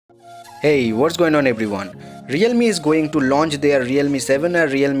Hey, what's going on everyone? Realme is going to launch their Realme 7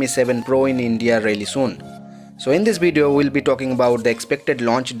 and Realme 7 Pro in India really soon. So in this video, we'll be talking about the expected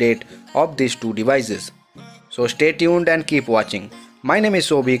launch date of these two devices. So stay tuned and keep watching. My name is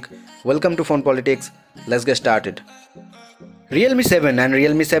Sobik. Welcome to Phone Politics. Let's get started. Realme 7 and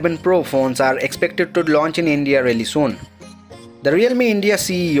Realme 7 Pro phones are expected to launch in India really soon. The Realme India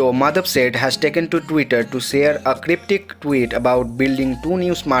CEO Madhav Seth has taken to Twitter to share a cryptic tweet about building two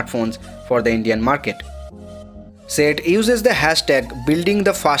new smartphones for the Indian market. Seth uses the hashtag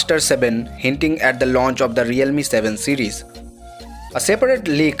 #BuildingTheFaster7, hinting at the launch of the Realme 7 series. A separate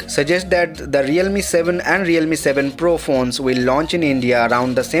leak suggests that the Realme 7 and Realme 7 Pro phones will launch in India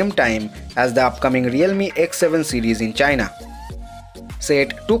around the same time as the upcoming Realme X7 series in China.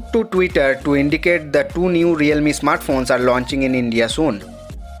 Seth took to Twitter to indicate the two new Realme smartphones are launching in India soon.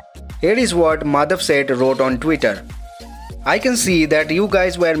 Here is what Madhav Seth wrote on Twitter. I can see that you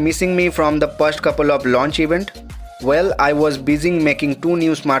guys were missing me from the first couple of launch event. Well, I was busy making two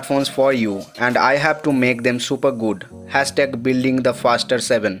new smartphones for you and I have to make them super good.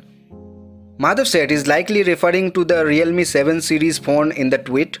 #BuildingTheFaster7. Madhav Seth is likely referring to the Realme 7 series phone in the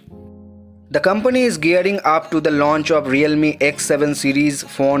tweet. The company is gearing up to the launch of Realme X7 series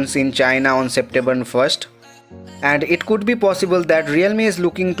phones in China on September 1st, and it could be possible that Realme is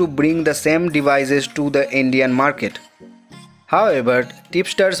looking to bring the same devices to the Indian market. However,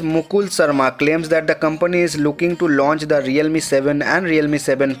 tipsters Mukul Sharma claims that the company is looking to launch the Realme 7 and Realme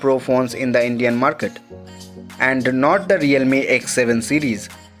 7 Pro phones in the Indian market, and not the Realme X7 series.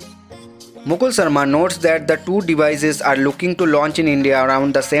 Mukul Sharma notes that the two devices are looking to launch in India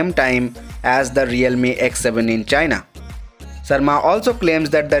around the same time as the Realme X7 in China. Sharma also claims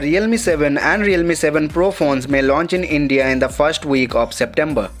that the Realme 7 and Realme 7 Pro phones may launch in India in the first week of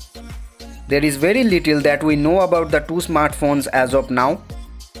September. There is very little that we know about the two smartphones as of now,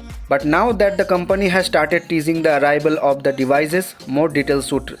 but now that the company has started teasing the arrival of the devices, more details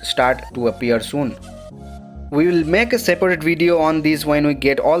should start to appear soon. We will make a separate video on this when we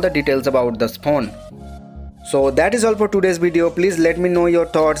get all the details about this phone. So that is all for today's video. Please let me know your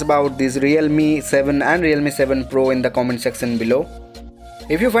thoughts about this Realme 7 and Realme 7 Pro in the comment section below.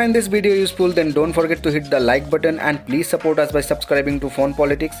 If you find this video useful, then don't forget to hit the like button and please support us by subscribing to Phone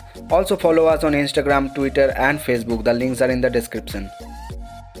Politics. Also follow us on Instagram, Twitter and Facebook. The links are in the description.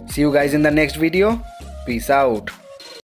 See you guys in the next video. Peace out.